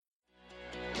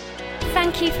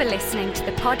Thank you for listening to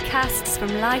the podcasts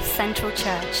from Life Central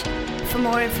Church. For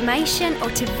more information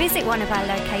or to visit one of our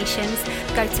locations,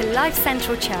 go to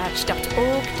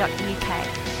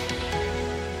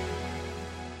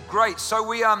lifecentralchurch.org.uk. Great. So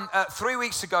we 3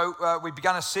 weeks ago we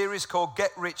began a series called Get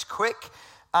Rich Quick,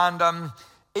 and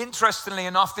interestingly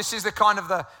enough, this is the kind of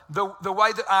the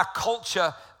way that our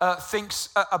culture thinks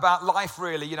about life.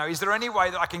 Really, is there any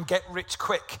way that I can get rich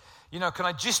quick? Can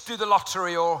I just do the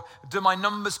lottery, or do my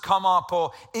numbers come up,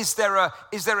 or is there a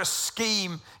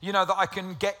scheme, that I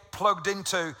can get plugged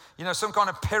into, some kind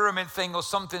of pyramid thing or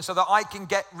something so that I can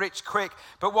get rich quick?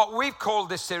 But what we've called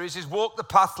this series is Walk the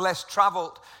Path Less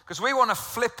Traveled, because we want to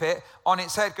flip it on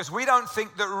its head, because we don't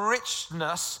think that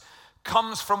richness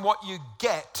comes from what you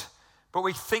get, but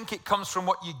we think it comes from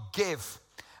what you give.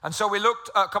 And so we looked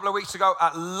a couple of weeks ago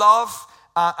at love.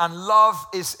 And love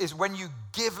is when you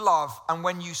give love and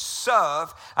when you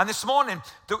serve. And this morning,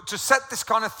 to set this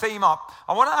kind of theme up,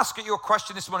 I want to ask you a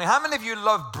question this morning. How many of you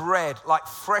love bread, like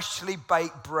freshly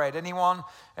baked bread? Anyone?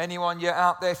 You're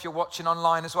out there if you're watching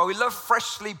online as well. We love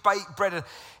freshly baked bread.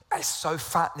 It's so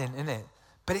fattening, isn't it?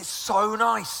 But it's so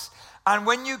nice. And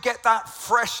when you get that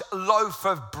fresh loaf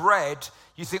of bread,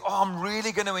 you think, I'm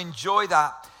really going to enjoy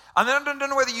that. And then I don't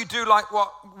know whether you do like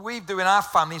what we do in our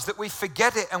families, that we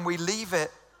forget it and we leave it.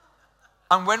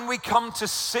 And when we come to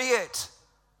see it,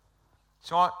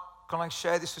 so can I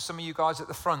share this with some of you guys at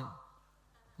the front?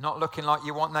 Not looking like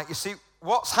you want that. You see,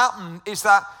 what's happened is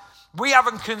that we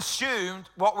haven't consumed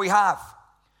what we have.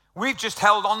 We've just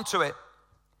held on to it.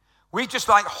 We've just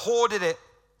hoarded it.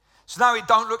 So now it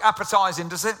don't look appetizing,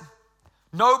 does it?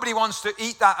 Nobody wants to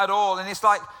eat that at all. And it's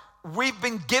like, we've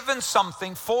been given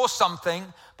something for something,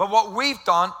 but what we've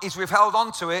done is we've held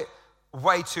on to it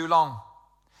way too long.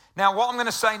 Now, what I'm going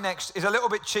to say next is a little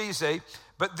bit cheesy,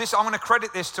 but I'm going to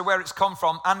credit this to where it's come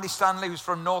from. Andy Stanley, who's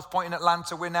from North Point in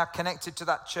Atlanta, we're now connected to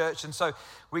that church, and so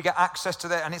we get access to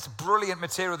that, and it's brilliant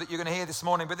material that you're going to hear this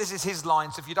morning, but this is his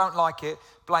line, so if you don't like it,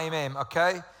 blame him,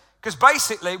 okay? Because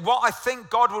basically, what I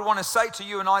think God would want to say to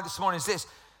you and I this morning is this: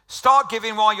 start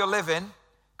giving while you're living,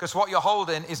 because what you're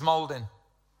holding is molding.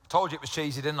 Told you it was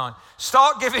cheesy, didn't I?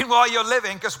 Start giving while you're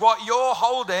living, because what you're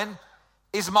holding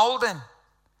is molding.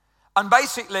 And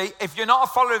basically, if you're not a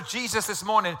follower of Jesus this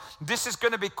morning, this is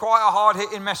going to be quite a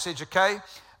hard-hitting message, okay? And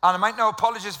I make no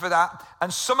apologies for that.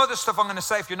 And some of the stuff I'm going to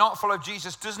say, if you're not a follower of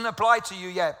Jesus, doesn't apply to you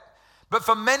yet. But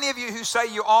for many of you who say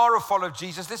you are a follower of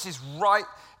Jesus, this is right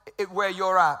where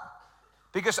you're at.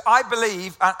 Because I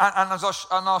believe, and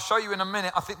I'll show you in a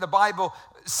minute, I think the Bible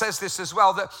says this as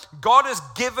well, that God has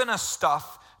given us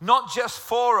stuff not just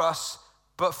for us,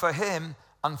 but for him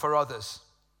and for others.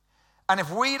 And if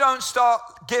we don't start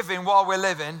giving while we're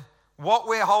living, what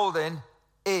we're holding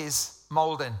is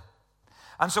molding.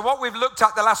 And so what we've looked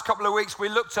at the last couple of weeks, we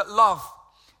looked at love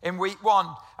in week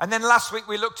 1. And then last week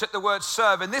we looked at the word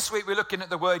serve. And this week we're looking at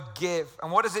the word give.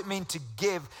 And what does it mean to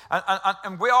give?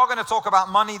 And we are going to talk about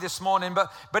money this morning,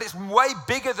 but it's way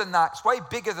bigger than that. It's way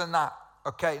bigger than that.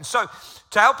 Okay, and so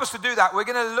to help us to do that, we're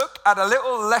going to look at a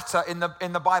little letter in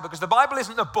the Bible, because the Bible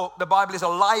isn't a book, the Bible is a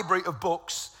library of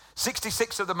books,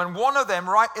 66 of them, and one of them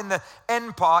right in the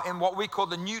end part in what we call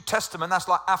the New Testament, that's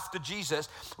like after Jesus,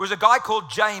 was a guy called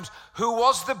James, who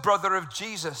was the brother of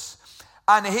Jesus.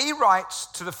 And he writes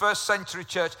to the first century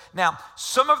church. Now,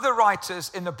 some of the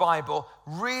writers in the Bible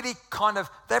really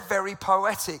they're very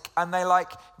poetic, and they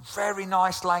like very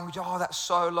nice language. Oh, that's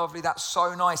so lovely, that's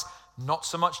so nice. Not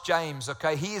so much James,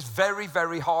 okay? He is very,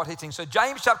 very hard-hitting. So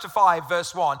James chapter 5,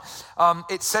 verse 1,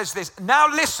 it says this: "Now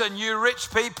listen, you rich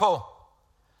people,"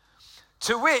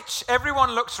 to which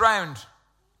everyone looks round,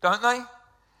 don't they?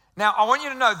 Now, I want you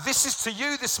to know, this is to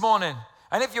you this morning.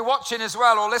 And if you're watching as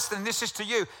well or listening, this is to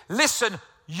you. Listen,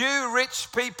 you rich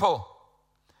people.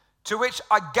 To which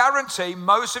I guarantee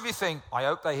most of you think, I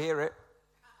hope they hear it.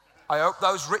 I hope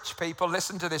those rich people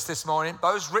listen to this morning.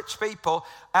 Those rich people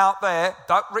out there,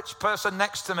 that rich person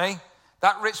next to me,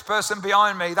 that rich person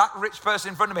behind me, that rich person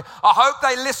in front of me. I hope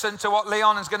they listen to what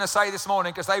Leon is going to say this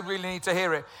morning, because they really need to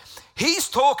hear it. He's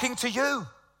talking to you.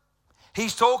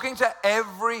 He's talking to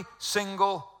every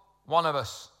single one of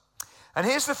us. And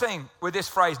here's the thing with this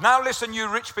phrase: now listen, you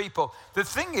rich people. The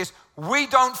thing is, we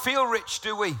don't feel rich,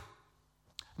 do we?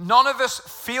 None of us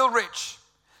feel rich.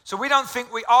 So we don't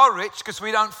think we are rich because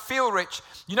we don't feel rich.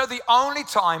 The only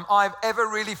time I've ever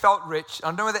really felt rich, I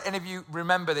don't know whether any of you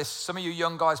remember this, some of you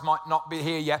young guys might not be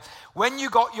here yet, when you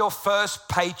got your first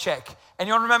paycheck.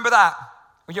 Anyone remember that?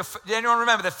 Anyone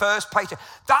remember the first paycheck?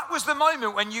 That was the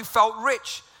moment when you felt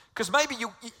rich. Because maybe you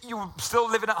were still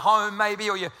living at home, maybe,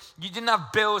 or you didn't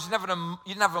have bills, you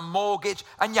didn't have a mortgage,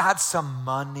 and you had some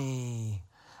money.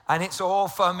 and it's all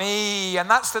for me. And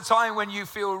that's the time when you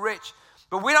feel rich.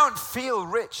 But we don't feel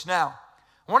rich now.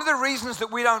 One of the reasons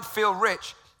that we don't feel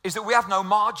rich is that we have no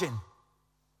margin.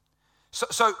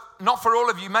 So not for all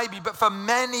of you maybe, but for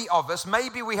many of us,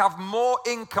 maybe we have more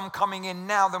income coming in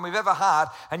now than we've ever had,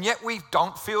 and yet we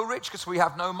don't feel rich because we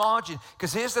have no margin.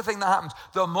 Because here's the thing that happens.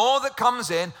 The more that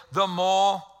comes in, the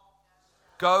more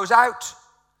goes out.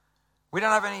 We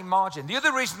don't have any margin. The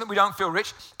other reason that we don't feel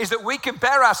rich is that we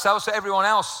compare ourselves to everyone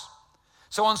else.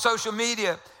 So on social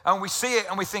media, and we see it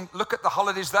and we think, look at the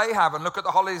holidays they have and look at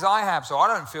the holidays I have, so I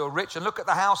don't feel rich. And look at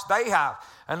the house they have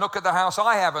and look at the house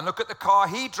I have and look at the car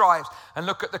he drives and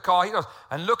look at the car he drives.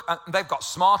 And look, and they've got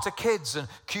smarter kids and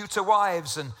cuter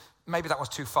wives, and maybe that was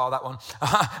too far, that one.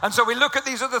 And so we look at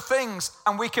these other things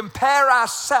and we compare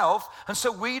ourselves, and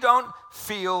so we don't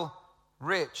feel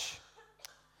rich.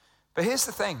 But here's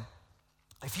the thing.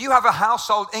 If you have a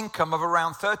household income of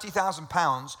around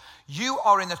 £30,000, you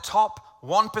are in the top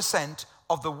 1%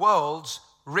 of the world's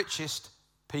richest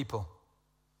people.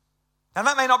 And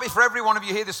that may not be for every one of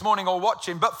you here this morning or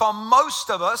watching, but for most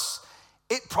of us,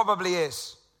 it probably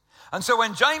is. And so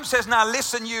when James says, now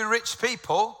listen, you rich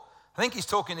people, I think he's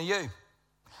talking to you.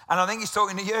 And I think he's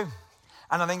talking to you.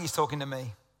 And I think he's talking to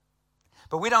me.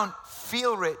 But we don't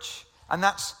feel rich, and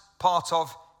that's part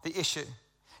of the issue.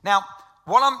 Now,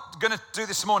 what I'm going to do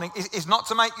this morning is not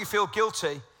to make you feel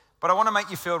guilty, but I want to make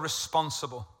you feel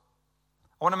responsible.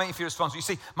 I want to make you feel responsible. You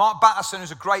see, Mark Batterson,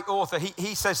 who's a great author,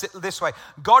 he says it this way.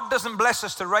 God doesn't bless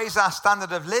us to raise our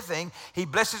standard of living. He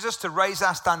blesses us to raise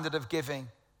our standard of giving.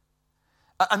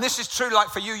 And this is true like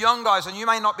for you young guys, and you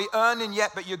may not be earning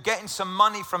yet, but you're getting some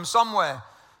money from somewhere.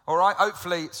 All right,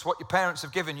 hopefully it's what your parents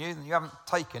have given you and you haven't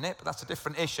taken it, but that's a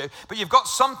different issue. But you've got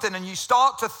something and you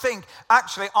start to think,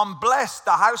 actually, I'm blessed,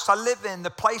 the house I live in,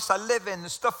 the place I live in, the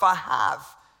stuff I have.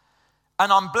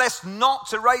 And I'm blessed not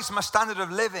to raise my standard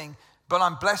of living, but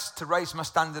I'm blessed to raise my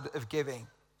standard of giving.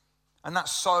 And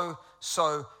that's so,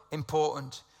 so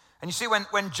important. And you see,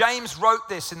 when James wrote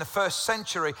this in the first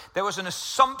century, there was an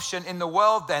assumption in the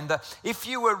world then that if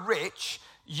you were rich,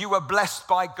 you were blessed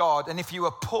by God. And if you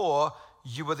were poor,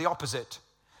 you were the opposite.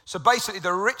 So basically,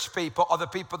 the rich people are the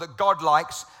people that God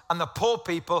likes, and the poor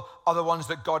people are the ones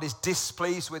that God is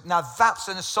displeased with. Now, that's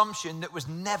an assumption that was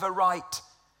never right.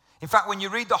 In fact, when you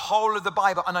read the whole of the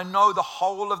Bible, and I know the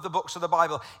whole of the books of the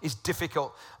Bible is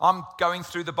difficult. I'm going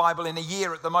through the Bible in a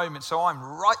year at the moment, so I'm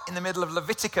right in the middle of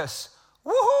Leviticus.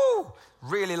 Woohoo!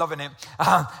 Really loving it.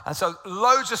 And so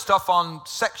loads of stuff on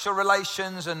sexual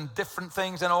relations and different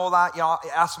things and all that. You know,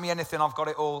 ask me anything, I've got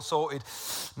it all sorted.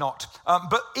 Not.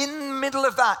 But in the middle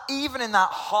of that, even in that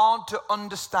hard to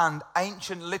understand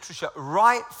ancient literature,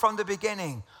 right from the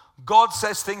beginning, God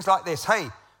says things like this. Hey,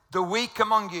 the weak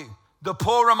among you, the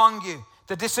poor among you,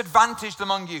 the disadvantaged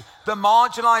among you, the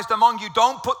marginalized among you.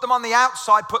 Don't put them on the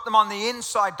outside, put them on the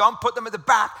inside. Don't put them at the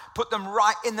back, put them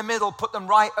right in the middle, put them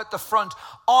right at the front.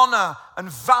 Honor and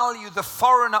value the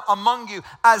foreigner among you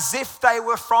as if they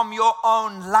were from your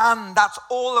own land. That's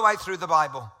all the way through the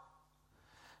Bible.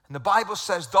 And the Bible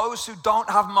says those who don't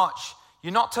have much,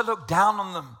 you're not to look down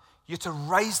on them. You're to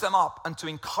raise them up and to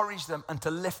encourage them and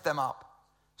to lift them up.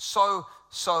 So,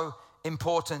 so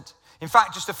important. In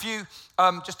fact, just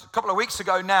a couple of weeks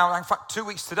ago now, in fact 2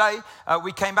 weeks today,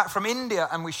 we came back from India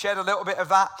and we shared a little bit of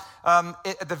that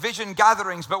at the Vision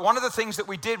gatherings. But one of the things that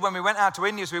we did when we went out to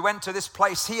India is we went to this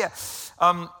place here.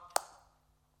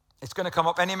 It's going to come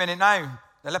up any minute now,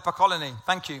 the leper colony.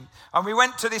 Thank you. And we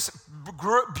went to this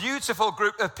beautiful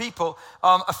group of people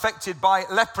affected by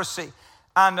leprosy.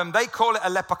 And they call it a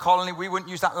leper colony. We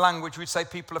wouldn't use that language. We'd say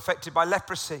people affected by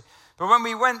leprosy. But when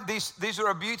we went, these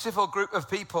were a beautiful group of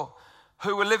people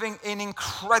who were living in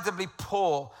incredibly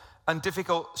poor and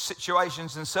difficult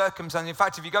situations and circumstances. In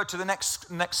fact, if you go to the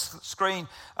next screen,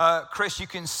 Chris, you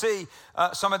can see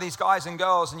some of these guys and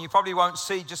girls, and you probably won't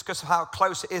see just because of how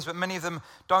close it is, but many of them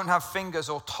don't have fingers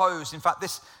or toes. In fact,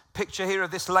 this picture here of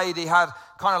this lady had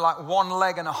kind of like one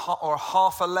leg or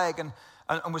half a leg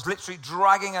and was literally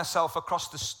dragging herself across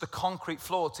the concrete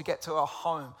floor to get to her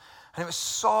home. And it was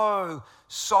so,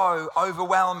 so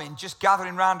overwhelming, just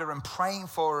gathering around her and praying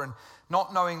for her and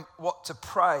not knowing what to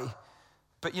pray.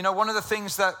 But you know, one of the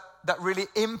things that really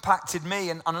impacted me,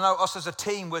 and I know us as a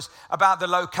team, was about the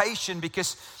location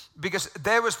because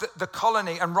there was the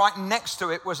colony, and right next to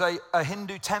it was a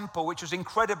Hindu temple, which was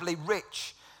incredibly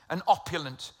rich and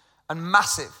opulent and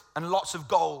massive and lots of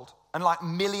gold. And like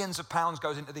millions of pounds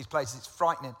goes into these places. It's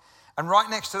frightening. And right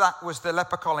next to that was the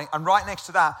leper colony. And right next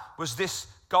to that was this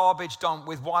garbage dump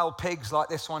with wild pigs like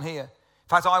this one here. In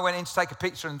fact, I went in to take a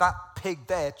picture and that pig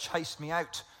there chased me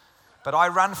out. But I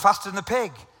ran faster than the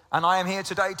pig. And I am here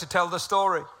today to tell the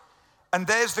story. And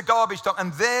there's the garbage dump.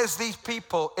 And there's these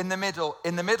people in the middle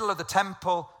of the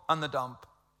temple and the dump.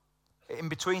 In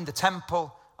between the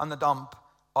temple and the dump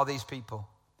are these people.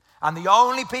 And the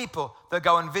only people that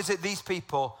go and visit these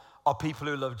people are people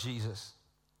who love Jesus.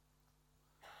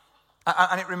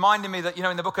 And it reminded me that,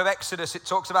 in the book of Exodus, it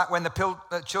talks about when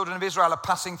the children of Israel are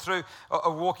passing through,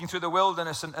 or walking through the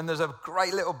wilderness, and there's a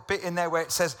great little bit in there where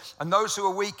it says, and those who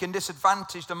are weak and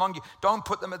disadvantaged among you, don't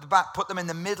put them at the back, put them in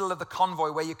the middle of the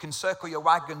convoy where you can circle your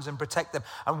wagons and protect them.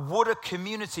 And would a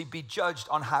community be judged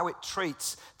on how it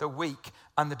treats the weak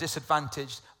and the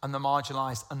disadvantaged and the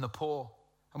marginalized and the poor?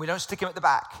 And we don't stick them at the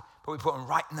back, but we put them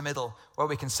right in the middle where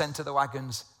we can center the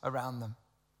wagons around them.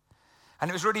 And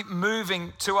it was really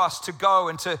moving to us to go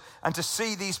and to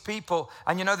see these people.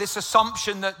 And this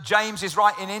assumption that James is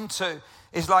writing into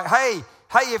is like, hey,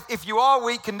 if you are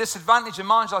weak and disadvantaged and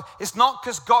marginalized, it's not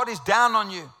because God is down on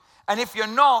you. And if you're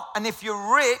not, and if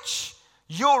you're rich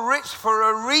for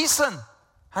a reason.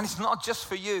 And it's not just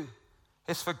for you.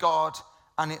 It's for God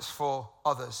and it's for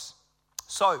others.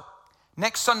 So,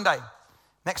 next Sunday,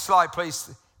 next slide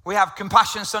please, we have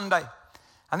Compassion Sunday.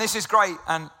 And this is great,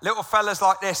 and little fellas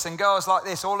like this and girls like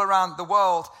this all around the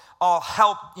world are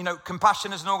help,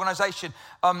 Compassion as an organization,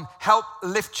 help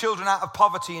lift children out of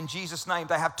poverty in Jesus' name.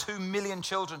 They have 2 million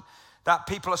children that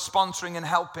people are sponsoring and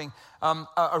helping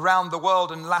around the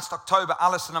world. And last October,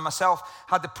 Alison and myself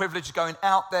had the privilege of going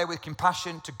out there with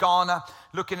Compassion to Ghana,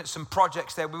 looking at some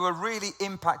projects there. We were really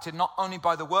impacted not only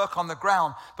by the work on the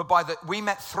ground, but we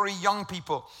met 3 young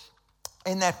people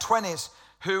in their 20s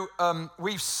who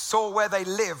we saw where they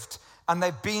lived, and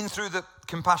they've been through the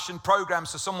Compassion program,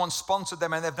 so someone sponsored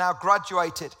them and they've now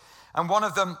graduated. And one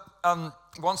of them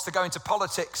wants to go into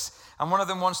politics, and one of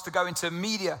them wants to go into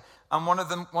media, and one of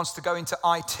them wants to go into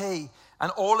IT.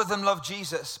 And all of them love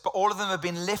Jesus, but all of them have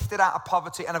been lifted out of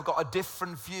poverty and have got a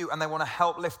different view, and they want to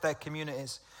help lift their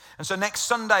communities. And so next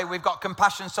Sunday, we've got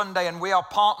Compassion Sunday, and we are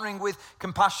partnering with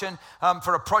Compassion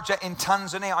for a project in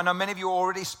Tanzania. I know many of you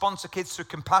already sponsor kids through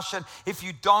Compassion. If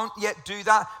you don't yet do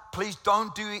that, please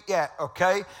don't do it yet,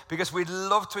 okay? Because we'd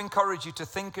love to encourage you to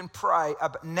think and pray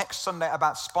next Sunday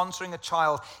about sponsoring a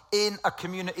child in a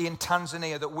community in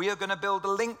Tanzania that we are going to build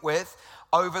a link with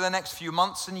over the next few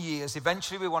months and years.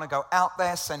 Eventually, we want to go out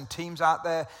there, send teams out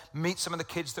there, meet some of the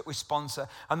kids that we sponsor.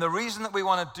 And the reason that we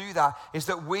want to do that is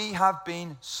that we have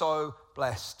been so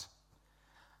blessed.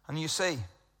 And you see,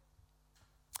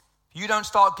 you don't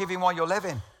start giving while you're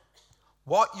living.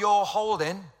 What you're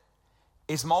holding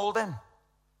is molding.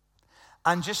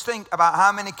 And just think about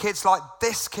how many kids like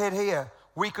this kid here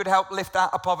we could help lift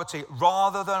out of poverty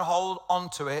rather than hold on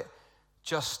to it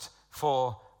just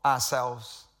for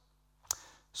ourselves.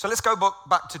 So let's go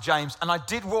back to James. And I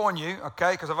did warn you,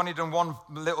 okay, because I've only done one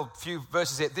little few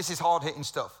verses here. This is hard-hitting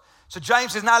stuff. So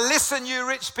James says, now listen, you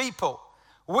rich people.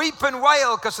 Weep and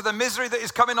wail because of the misery that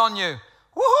is coming on you.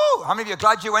 Woohoo! How many of you are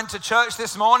glad you went to church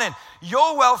this morning?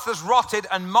 Your wealth has rotted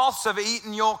and moths have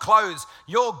eaten your clothes.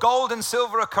 Your gold and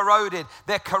silver are corroded.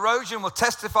 Their corrosion will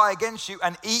testify against you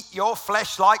and eat your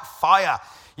flesh like fire.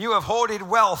 You have hoarded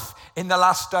wealth in the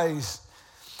last days.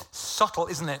 Subtle,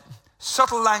 isn't it?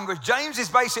 Subtle language. James is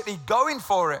basically going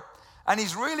for it. And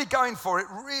he's really going for it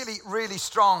really, really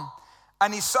strong.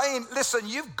 And he's saying, listen,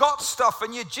 you've got stuff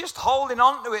and you're just holding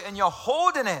on to it and you're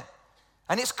hoarding it.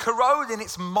 And it's corroding,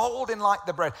 it's molding like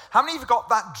the bread. How many of you got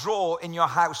that drawer in your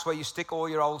house where you stick all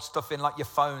your old stuff in, like your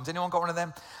phones? Anyone got one of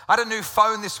them? I had a new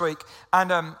phone this week,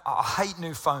 and I hate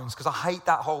new phones because I hate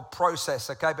that whole process,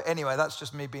 okay? But anyway, that's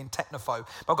just me being technophobe.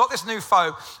 But I got this new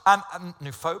phone, and I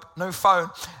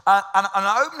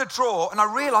opened the drawer, and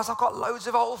I realized I've got loads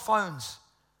of old phones.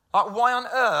 Like, why on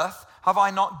earth have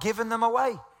I not given them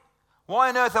away? Why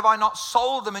on earth have I not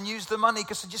sold them and used the money?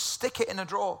 Because I just stick it in a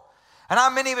drawer. And how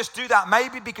many of us do that?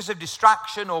 Maybe because of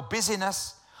distraction or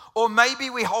busyness, or maybe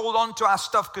we hold on to our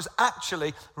stuff because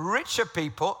actually richer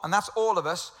people, and that's all of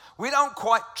us, we don't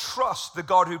quite trust the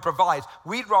God who provides.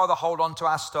 We'd rather hold on to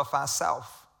our stuff ourselves.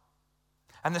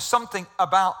 And there's something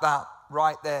about that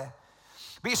right there.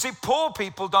 But you see, poor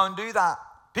people don't do that.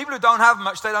 People who don't have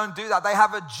much, they don't do that. They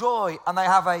have a joy and they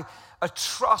have a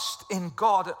trust in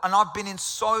God. And I've been in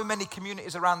so many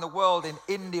communities around the world, in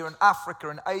India and Africa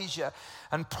and Asia,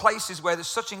 and places where there's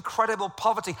such incredible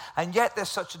poverty, and yet there's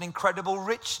such an incredible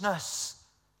richness.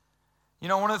 You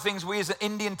know, one of the things we as an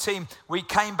Indian team, we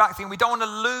came back thinking we don't want to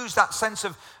lose that sense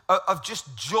of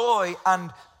just joy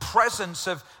and presence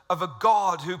of a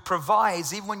God who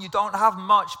provides, even when you don't have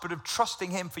much, but of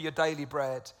trusting him for your daily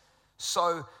bread.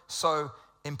 So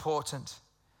important.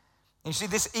 You see,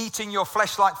 this eating your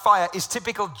flesh like fire is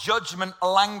typical judgment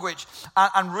language.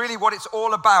 And really what it's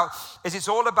all about is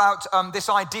this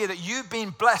idea that you've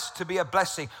been blessed to be a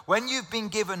blessing. When you've been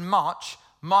given much,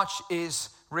 much is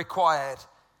required.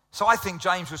 So I think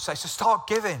James would say, so start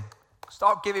giving.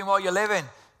 Start giving while you're living,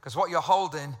 because what you're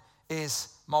holding is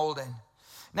molding.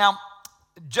 Now,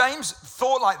 James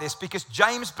thought like this because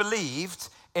James believed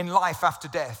in life after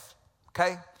death,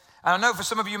 okay? And I know for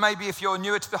some of you, maybe if you're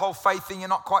newer to the whole faith thing, you're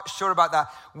not quite sure about that.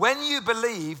 When you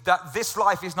believe that this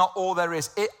life is not all there is,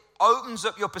 it opens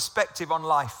up your perspective on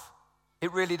life.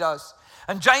 It really does.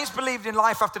 And James believed in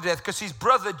life after death because his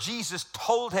brother Jesus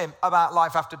told him about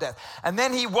life after death. And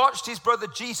then he watched his brother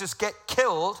Jesus get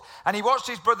killed, and he watched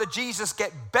his brother Jesus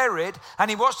get buried, and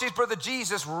he watched his brother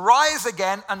Jesus rise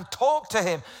again and talk to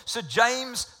him. So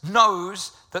James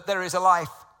knows that there is a life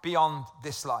beyond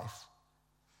this life.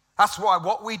 That's why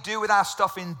what we do with our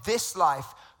stuff in this life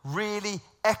really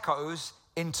echoes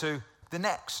into the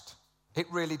next. It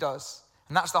really does.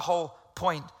 And that's the whole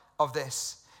point of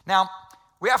this. Now,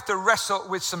 we have to wrestle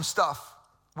with some stuff.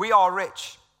 We are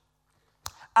rich.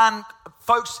 And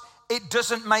folks, it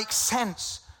doesn't make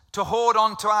sense to hoard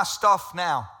on to our stuff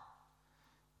now.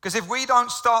 Because if we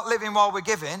don't start living while we're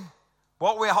giving,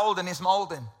 what we're holding is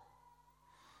molding.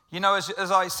 You know, as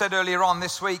I said earlier on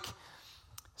this week,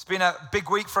 it's been a big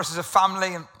week for us as a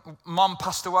family, and Mom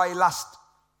passed away last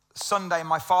Sunday.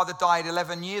 My father died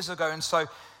 11 years ago, and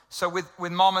so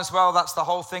with Mom as well, that's the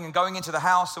whole thing. And going into the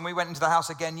house, and we went into the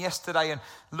house again yesterday and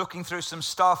looking through some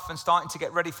stuff and starting to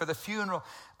get ready for the funeral.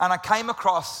 And I came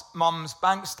across Mom's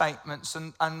bank statements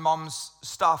and Mom's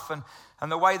stuff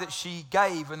and the way that she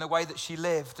gave and the way that she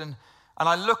lived. And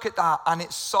I look at that, and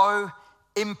it so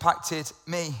impacted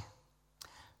me.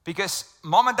 Because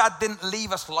Mom and Dad didn't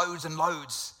leave us loads and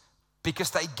loads because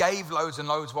they gave loads and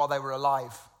loads while they were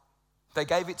alive. They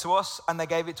gave it to us and they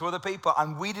gave it to other people.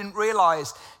 And we didn't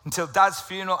realize until Dad's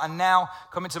funeral and now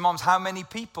coming to Mom's how many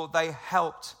people they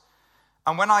helped.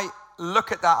 And when I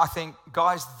look at that, I think,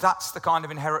 guys, that's the kind of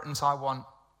inheritance I want.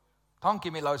 Don't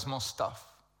give me loads more stuff.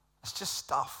 It's just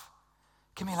stuff.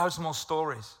 Give me loads more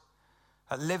stories.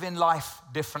 Living life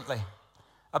differently.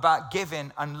 About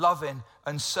giving and loving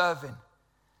and serving.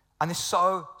 And it's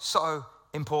so, so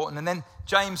important. And then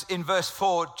James in verse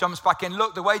 4 jumps back in.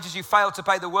 Look, the wages you failed to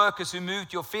pay the workers who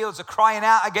moved your fields are crying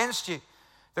out against you.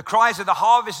 The cries of the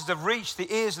harvesters have reached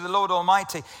the ears of the Lord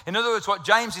Almighty. In other words, what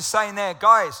James is saying there,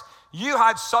 guys, you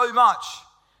had so much.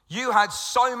 You had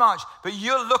so much, but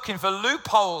you're looking for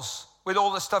loopholes with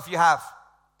all the stuff you have.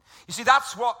 You see,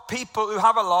 that's what people who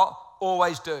have a lot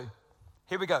always do.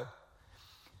 Here we go.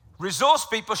 Resource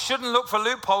people shouldn't look for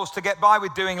loopholes to get by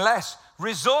with doing less.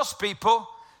 Resource people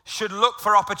should look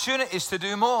for opportunities to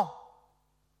do more.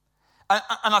 And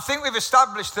I think we've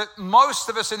established that most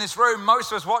of us in this room,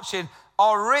 most of us watching,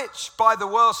 are rich by the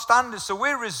world's standards. So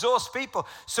we're resource people.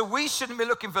 So we shouldn't be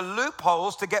looking for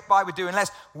loopholes to get by with doing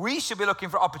less. We should be looking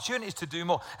for opportunities to do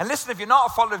more. And listen, if you're not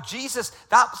a follower of Jesus,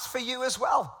 that's for you as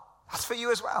well. That's for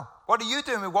you as well. What are you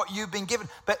doing with what you've been given?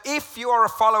 But if you are a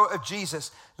follower of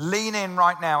Jesus, lean in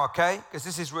right now, okay? Because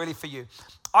this is really for you.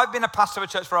 I've been a pastor of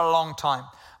a church for a long time.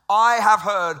 I have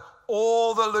heard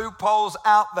all the loopholes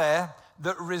out there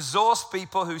that resource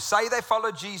people who say they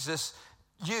follow Jesus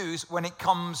use when it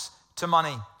comes to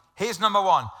money. Here's number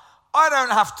one. I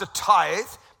don't have to tithe,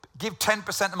 give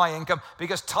 10% of my income,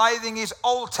 because tithing is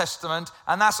Old Testament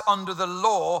and that's under the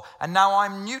law, and now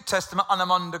I'm New Testament and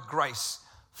I'm under grace.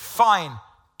 Fine,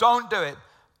 don't do it.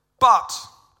 But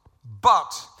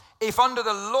if under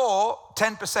the law,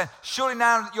 10%, surely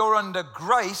now that you're under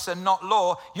grace and not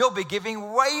law, you'll be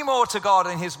giving way more to God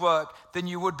in his work than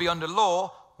you would be under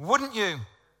law, wouldn't you?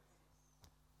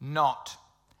 Not.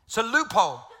 It's a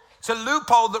loophole. It's a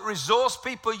loophole that resource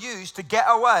people use to get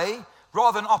away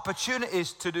rather than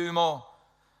opportunities to do more.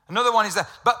 Another one is that,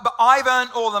 but I've earned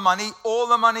all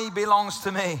the money belongs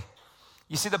to me.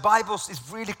 You see, the Bible is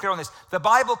really clear on this. The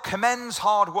Bible commends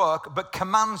hard work, but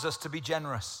commands us to be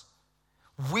generous.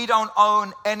 We don't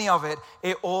own any of it.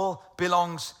 It all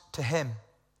belongs to him,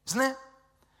 isn't it?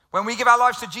 When we give our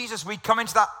lives to Jesus, we come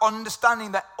into that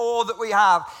understanding that all that we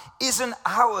have isn't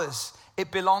ours. It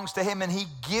belongs to him, and he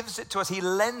gives it to us. He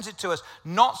lends it to us,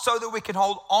 not so that we can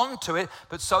hold on to it,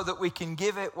 but so that we can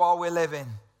give it while we're living.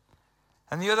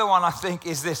 And the other one, I think,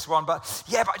 is this one. But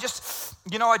I just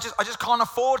can't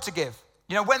afford to give.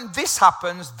 You know, when this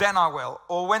happens, then I will.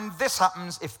 Or when this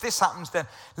happens, if this happens, then.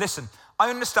 Listen, I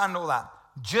understand all that.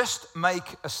 Just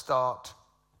make a start.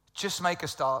 Just make a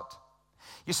start.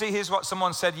 You see, here's what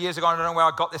someone said years ago. I don't know where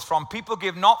I got this from. People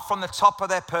give not from the top of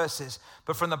their purses,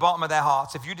 but from the bottom of their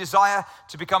hearts. If you desire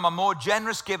to become a more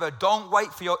generous giver, don't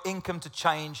wait for your income to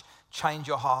change. change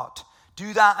your heart.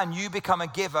 Do that and you become a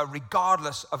giver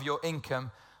regardless of your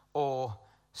income or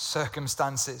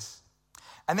circumstances.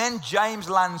 And then James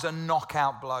lands a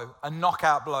knockout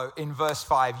blow in verse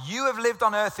 5. You have lived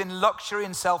on earth in luxury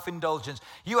and self-indulgence.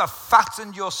 You have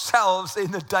fattened yourselves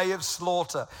in the day of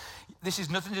slaughter. This is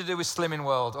nothing to do with Slimming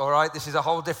World, all right? This is a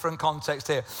whole different context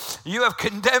here. You have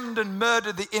condemned and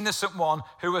murdered the innocent one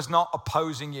who was not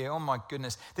opposing you. Oh my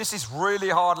goodness. This is really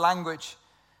hard language.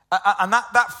 And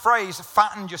that phrase,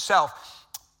 fattened yourself.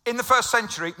 In the first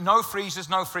century, no freezers,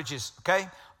 no fridges, okay?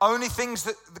 Only things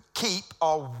that keep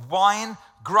are wine,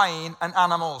 grain, and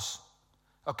animals,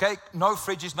 okay? No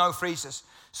fridges, no freezers.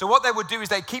 So what they would do is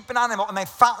they keep an animal and they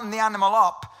fatten the animal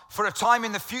up for a time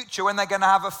in the future when they're going to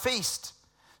have a feast.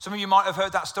 Some of you might have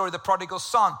heard that story, the prodigal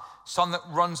son that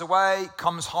runs away,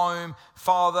 comes home,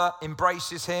 father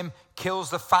embraces him, kills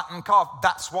the fattened calf.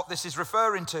 That's what this is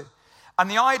referring to. And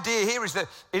the idea here is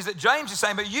that James is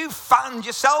saying, but you've fattened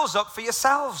yourselves up for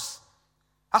yourselves.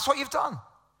 That's what you've done.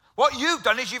 What you've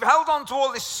done is you've held on to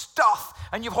all this stuff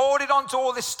and you've hoarded onto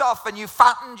all this stuff and you've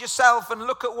fattened yourself, and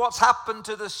look at what's happened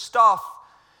to the stuff.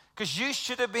 Because you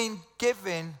should have been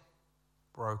giving,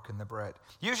 broken the bread.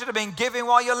 You should have been giving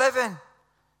while you're living.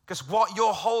 Because what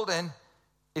you're holding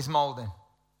is molding.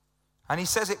 And he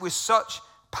says it with such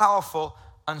powerful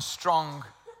and strong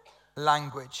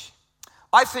language.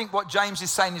 I think what James is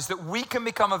saying is that we can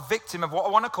become a victim of what I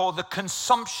want to call the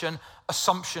consumption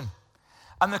assumption.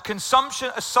 And the consumption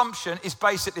assumption is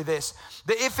basically this,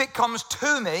 that if it comes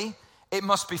to me, it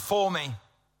must be for me.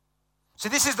 So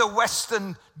this is the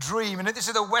Western dream, and this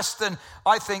is the Western,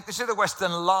 I think, this is the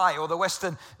Western lie, or the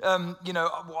Western,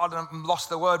 I lost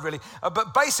the word really.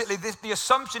 But basically, the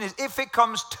assumption is if it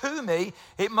comes to me,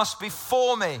 it must be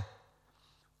for me.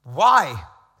 Why?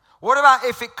 What about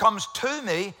if it comes to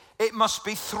me, it must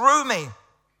be through me?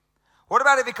 What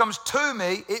about if it comes to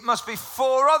me, it must be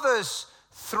for others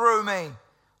through me?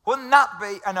 Wouldn't that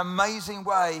be an amazing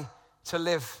way to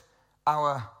live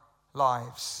our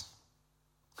lives?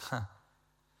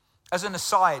 As an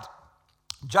aside,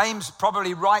 James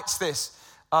probably writes this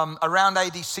around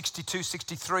AD 62,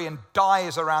 63 and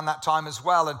dies around that time as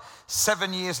well. And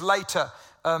 7 years later,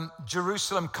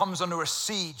 Jerusalem comes under a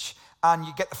siege and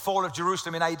you get the fall of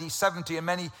Jerusalem in AD 70. And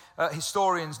many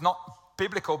historians, not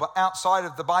biblical but outside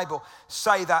of the Bible,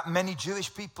 say that many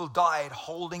Jewish people died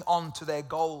holding on to their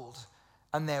gold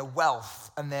and their wealth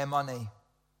and their money.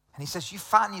 And he says, you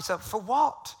fatten yourself for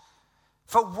what?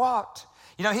 For what?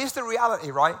 You know, here's the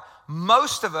reality, right?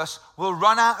 Most of us will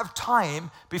run out of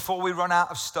time before we run out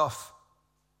of stuff.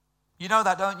 You know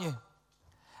that, don't you?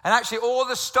 And actually all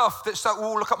the stuff that's like,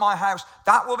 oh, look at my house.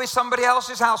 That will be somebody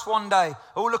else's house one day.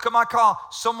 Oh, look at my car.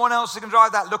 Someone else is going to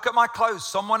drive that. Look at my clothes.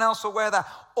 Someone else will wear that.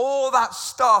 All that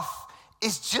stuff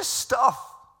is just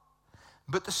stuff.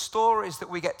 But the stories that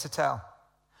we get to tell,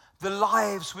 the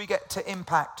lives we get to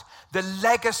impact, the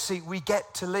legacy we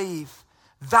get to leave,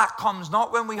 that comes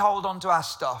not when we hold on to our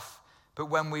stuff,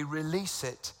 but when we release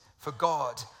it for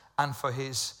God and for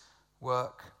his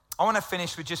work. I want to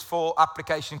finish with just 4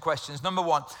 application questions. Number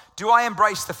 1, do I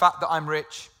embrace the fact that I'm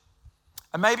rich?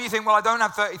 And maybe you think, well, I don't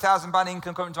have £30,000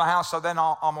 income coming to my house, so then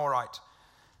I'm all right.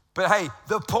 But hey,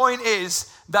 the point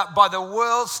is that by the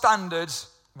world's standards,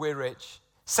 we're rich.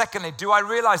 Secondly, do I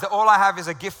realize that all I have is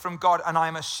a gift from God and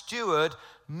I'm a steward,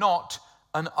 not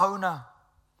an owner?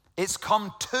 It's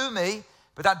come to me,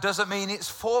 but that doesn't mean it's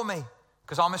for me,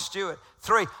 because I'm a steward.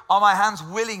 3, are my hands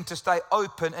willing to stay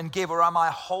open and give, or am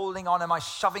I holding on? Am I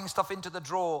shoving stuff into the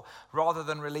drawer rather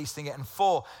than releasing it? And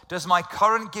 4, does my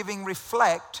current giving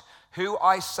reflect who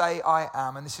I say I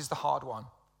am? And this is the hard one.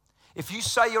 If you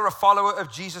say you're a follower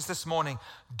of Jesus this morning,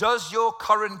 does your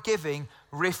current giving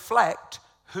reflect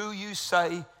who you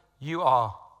say you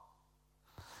are?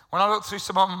 When I looked through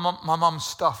some of my mum's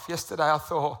stuff yesterday, I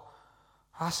thought,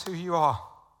 that's who you are.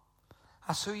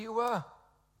 That's who you were.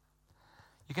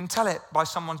 You can tell it by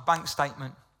someone's bank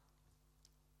statement.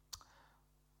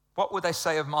 What would they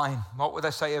say of mine? What would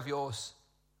they say of yours?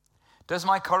 Does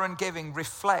my current giving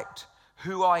reflect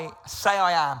who I say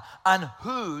I am and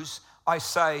whose I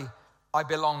say I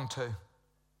belong to?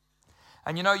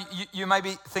 And you know, you may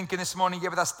be thinking this morning, yeah,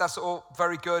 but that's all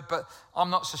very good, but I'm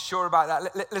not so sure about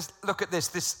that. Let's look at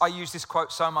this. I use this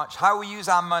quote so much. How we use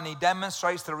our money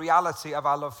demonstrates the reality of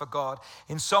our love for God.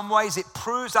 In some ways, it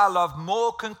proves our love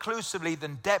more conclusively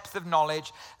than depth of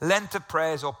knowledge, length of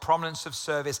prayers, or prominence of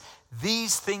service.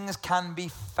 These things can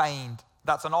be feigned.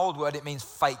 That's an old word. It means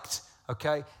faked,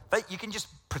 okay? You can just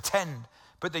pretend.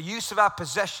 But the use of our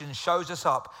possessions shows us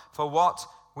up for what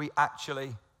we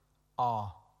actually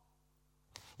are.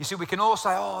 You see, we can all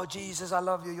say, oh, Jesus, I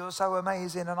love you. You're so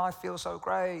amazing and I feel so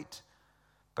great.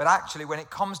 But actually, when it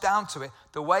comes down to it,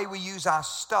 the way we use our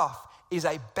stuff is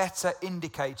a better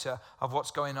indicator of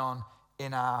what's going on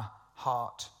in our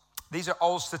heart. These are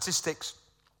old statistics,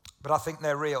 but I think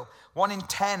they're real. 1 in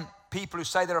 10 people who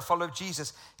say they're a follower of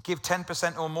Jesus give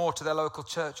 10% or more to their local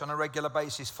church on a regular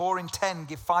basis. 4 in 10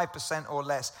 give 5% or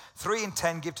less. 3 in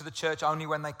 10 give to the church only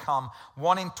when they come.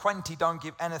 1 in 20 don't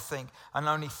give anything. And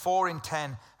only 4 in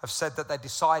 10 have said that they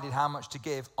decided how much to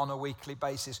give on a weekly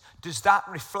basis. Does that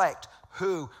reflect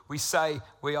who we say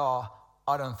we are?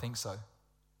 I don't think so.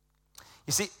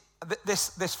 You see,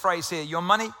 this phrase here, your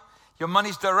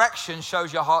money's direction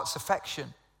shows your heart's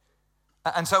affection.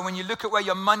 And so when you look at where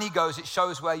your money goes, it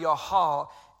shows where your heart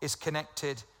is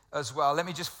connected as well. Let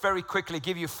me just very quickly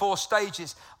give you 4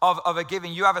 stages of a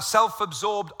giving. You have a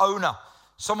self-absorbed owner,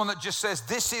 someone that just says,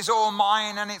 this is all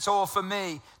mine and it's all for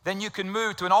me. Then you can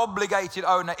move to an obligated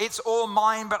owner. It's all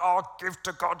mine, but I'll give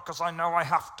to God because I know I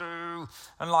have to.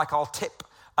 And I'll tip.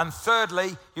 And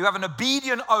thirdly, you have an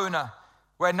obedient owner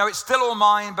where, no, it's still all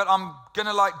mine, but I'm going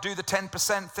to do the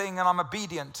 10% thing and I'm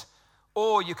obedient.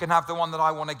 Or you can have the one that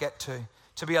I want to get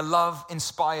to be a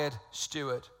love-inspired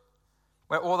steward,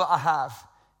 where all that I have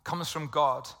comes from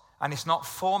God, and it's not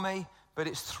for me, but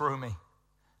it's through me.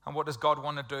 And what does God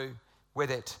want to do with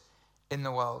it in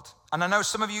the world? And I know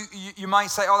some of you might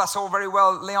say, oh, that's all very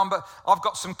well, Leon, but I've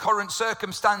got some current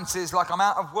circumstances, like I'm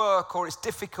out of work, or it's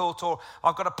difficult, or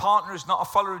I've got a partner who's not a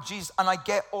follower of Jesus, and I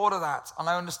get all of that, and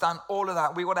I understand all of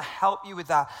that. We want to help you with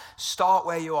that. Start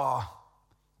where you are.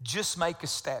 Just make a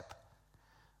step.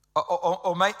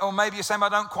 Or maybe you're saying, I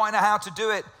don't quite know how to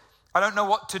do it. I don't know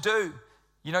what to do.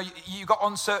 You've got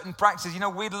uncertain practices.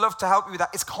 We'd love to help you with that.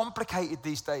 It's complicated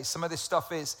these days. Some of this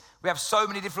stuff is. We have so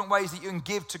many different ways that you can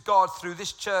give to God through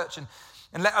this church, and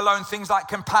let alone things like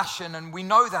compassion, and we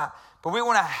know that. But we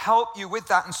want to help you with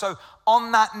that. And so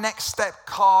on that next step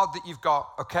card that you've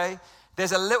got, okay,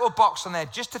 there's a little box on there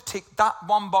just to tick that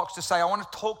one box to say, I want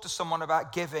to talk to someone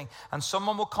about giving. And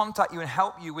someone will contact you and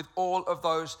help you with all of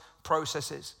those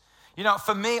processes.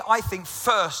 For me, I think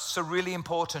firsts are really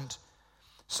important.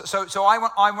 So I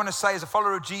want to say, as a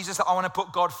follower of Jesus, that I want to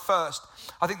put God first.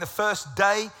 I think the first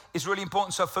day is really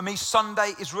important. So for me,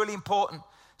 Sunday is really important.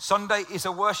 Sunday is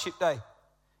a worship day.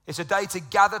 It's a day to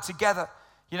gather together.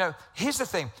 Here's the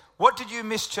thing. What did you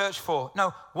miss church for?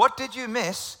 No, what did you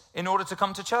miss in order to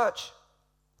come to church?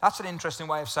 That's an interesting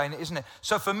way of saying it, isn't it?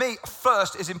 So for me,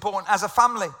 first is important as a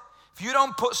family. If you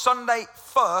don't put Sunday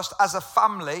first as a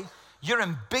family, you're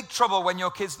in big trouble when your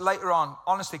kids later on,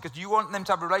 honestly, because you want them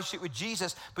to have a relationship with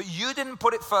Jesus, but you didn't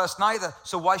put it first neither,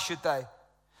 so why should they?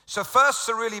 So firsts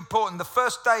are really important. The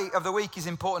first day of the week is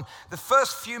important. The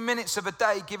first few minutes of a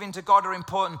day giving to God are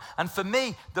important. And for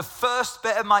me, the first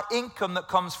bit of my income that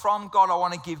comes from God, I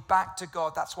want to give back to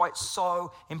God. That's why it's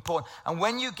so important. And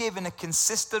when you give in a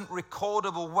consistent,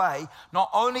 recordable way, not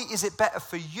only is it better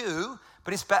for you,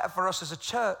 but it's better for us as a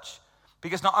church.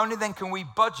 Because not only then can we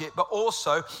budget, but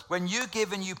also when you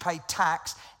give and you pay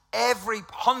tax, every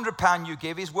 £100 you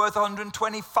give is worth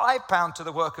 £125 to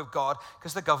the work of God,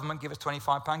 because the government gives us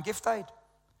 £25 gift aid.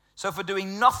 So for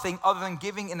doing nothing other than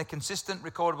giving in a consistent,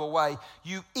 recordable way,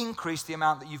 you increase the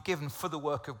amount that you've given for the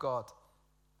work of God.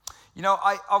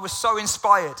 I was so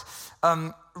inspired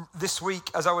this week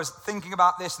as I was thinking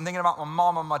about this and thinking about my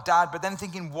mom and my dad, but then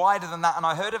thinking wider than that. And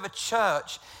I heard of a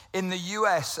church in the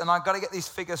US, and I've got to get these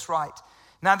figures right.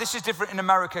 Now, this is different in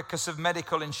America because of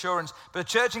medical insurance, but a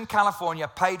church in California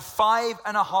paid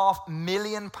 £5.5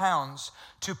 million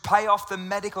to pay off the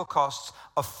medical costs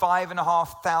of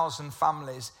 5,500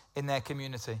 families in their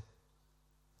community.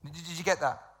 Did you get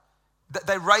that?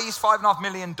 They raised $5.5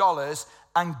 million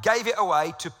and gave it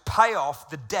away to pay off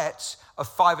the debts of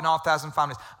 5,500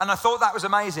 families. And I thought that was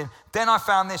amazing. Then I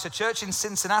found this. A church in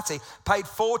Cincinnati paid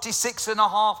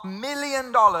 $46.5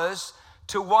 million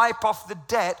to wipe off the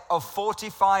debt of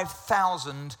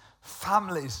 45,000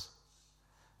 families.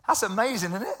 That's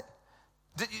amazing, isn't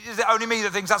it? Is it only me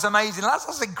that thinks that's amazing?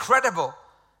 That's incredible.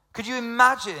 Could you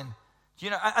imagine?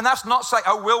 And that's not saying,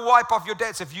 oh, we'll wipe off your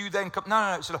debts if you then come.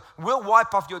 No. So we'll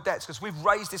wipe off your debts because we've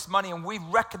raised this money and we've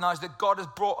recognized that God has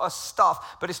brought us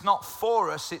stuff, but it's not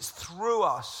for us, it's through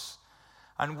us.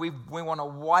 And we want to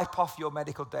wipe off your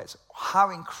medical debts. How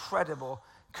incredible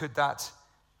could that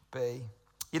be?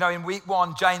 In week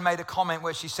 1, Jane made a comment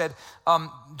where she said,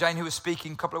 Jane, who was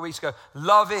speaking a couple of weeks ago,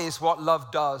 love is what love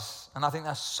does. And I think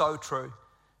that's so true.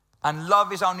 And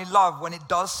love is only love when it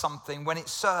does something, when it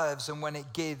serves and when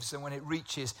it gives and when it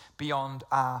reaches beyond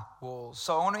our walls.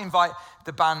 So I want to invite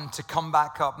the band to come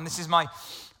back up. And this is my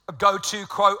go-to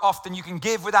quote often. You can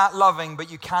give without loving,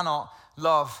 but you cannot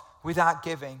love without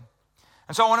giving.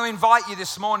 And so I want to invite you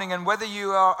this morning, and whether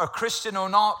you are a Christian or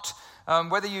not,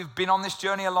 whether you've been on this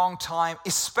journey a long time,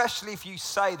 especially if you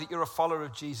say that you're a follower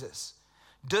of Jesus,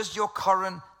 does your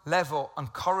current level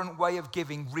and current way of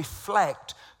giving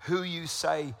reflect who you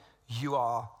say you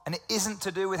are? And it isn't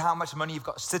to do with how much money you've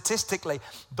got. Statistically,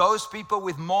 those people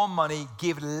with more money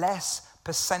give less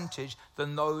percentage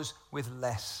than those with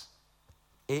less.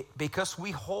 Because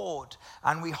we hoard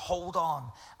and we hold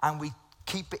on and we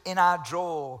keep it in our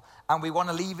drawer and we want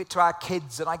to leave it to our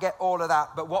kids, and I get all of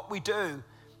that. But what we do,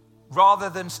 rather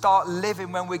than start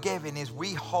living when we're giving, is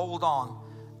we hold on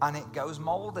and it goes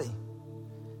moldy.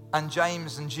 And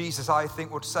James and Jesus, I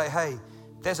think, would say, hey,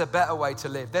 there's a better way to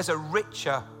live. There's a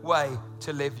richer way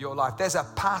to live your life. There's a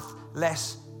path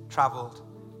less traveled.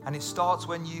 And it starts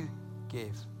when you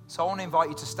give. So I want to invite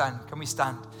you to stand. Can we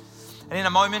stand? And in a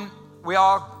moment, you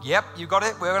got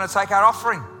it. We're going to take our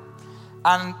offering.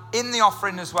 And in the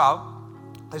offering as well,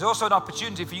 there's also an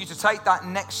opportunity for you to take that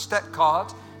next step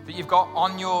card that you've got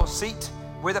on your seat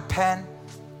with a pen,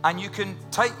 and you can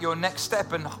take your next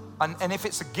step. And if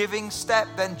it's a giving step,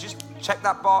 then just check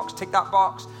that box, tick that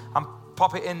box, and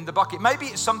pop it in the bucket. Maybe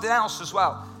it's something else as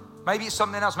well. Maybe it's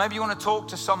something else. Maybe you want to talk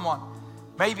to someone.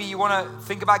 Maybe you want to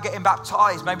think about getting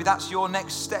baptized. Maybe that's your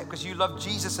next step because you love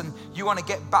Jesus and you want to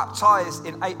get baptized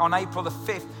on April the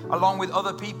 5th along with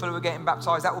other people who are getting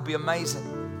baptized. That would be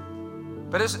amazing.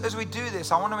 But as we do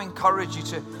this, I want to encourage you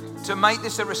to make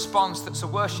this a response that's a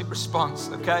worship response,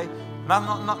 okay? And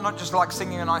I'm not just like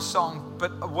singing a nice song,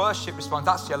 but a worship response.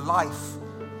 That's your life.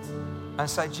 And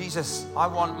say, Jesus, I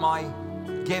want my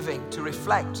giving to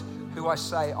reflect who I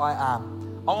say I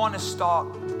am. I want to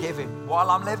start giving while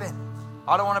I'm living.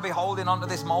 I don't want to be holding on to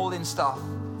this molding stuff,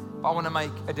 but I want to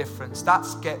make a difference.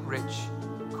 That's get rich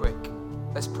quick.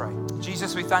 Let's pray.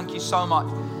 Jesus, we thank you so much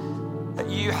that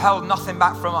you held nothing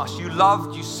back from us. You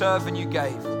loved, you served, and you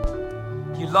gave.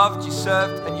 You loved, you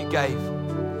served, and you gave.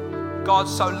 God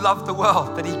so loved the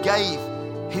world that he gave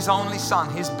his only son,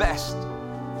 his best,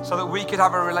 so that we could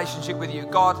have a relationship with you.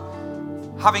 God,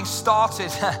 having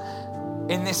started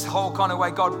in this whole kind of way,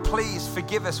 God, please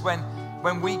forgive us when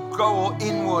we go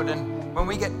inward and when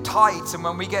we get tight and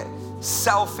when we get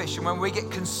selfish and when we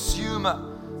get consumer.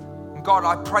 And God,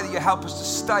 I pray that you help us to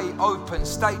stay open,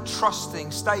 stay trusting,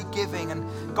 stay giving.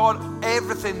 And God,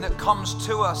 everything that comes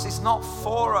to us is not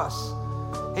for us,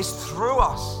 it's through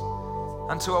us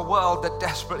and to a world that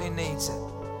desperately needs it.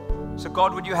 So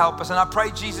God, would you help us? And I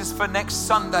pray, Jesus, for next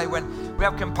Sunday when we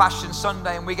have Compassion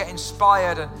Sunday and we get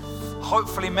inspired, and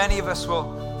hopefully many of us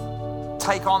will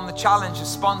take on the challenge of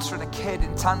sponsoring a kid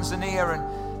in Tanzania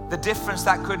and the difference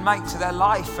that could make to their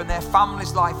life and their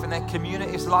family's life and their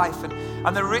community's life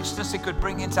and the richness it could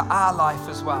bring into our life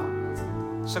as well.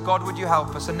 So God, would you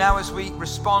help us? And now as we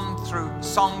respond through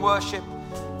song worship,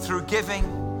 through giving,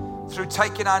 through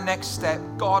taking our next step,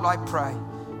 God, I pray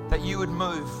that you would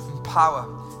move in power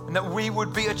and that we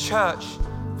would be a church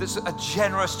that's a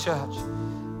generous church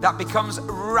that becomes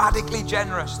radically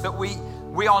generous, that we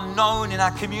are known in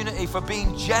our community for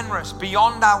being generous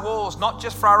beyond our walls, not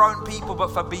just for our own people,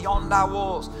 but for beyond our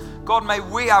walls. God, may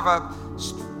we have a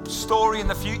story in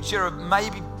the future of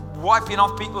maybe wiping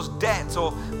off people's debts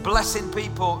or blessing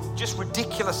people just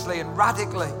ridiculously and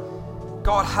radically.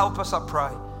 God, help us, I pray.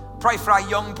 Pray for our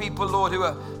young people, Lord, who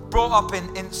are brought up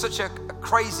in such a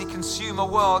crazy consumer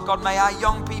world. God, may our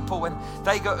young people, when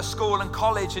they go to school and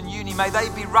college and uni, may they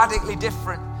be radically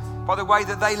different by the way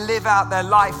that they live out their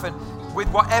life. And with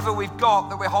whatever we've got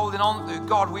that we're holding on to,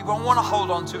 God, we won't want to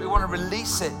hold on to it. We want to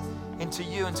release it into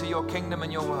you, into your kingdom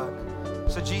and your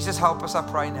work. So Jesus, help us, I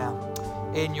pray now.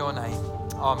 In your name.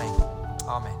 Amen.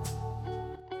 Amen.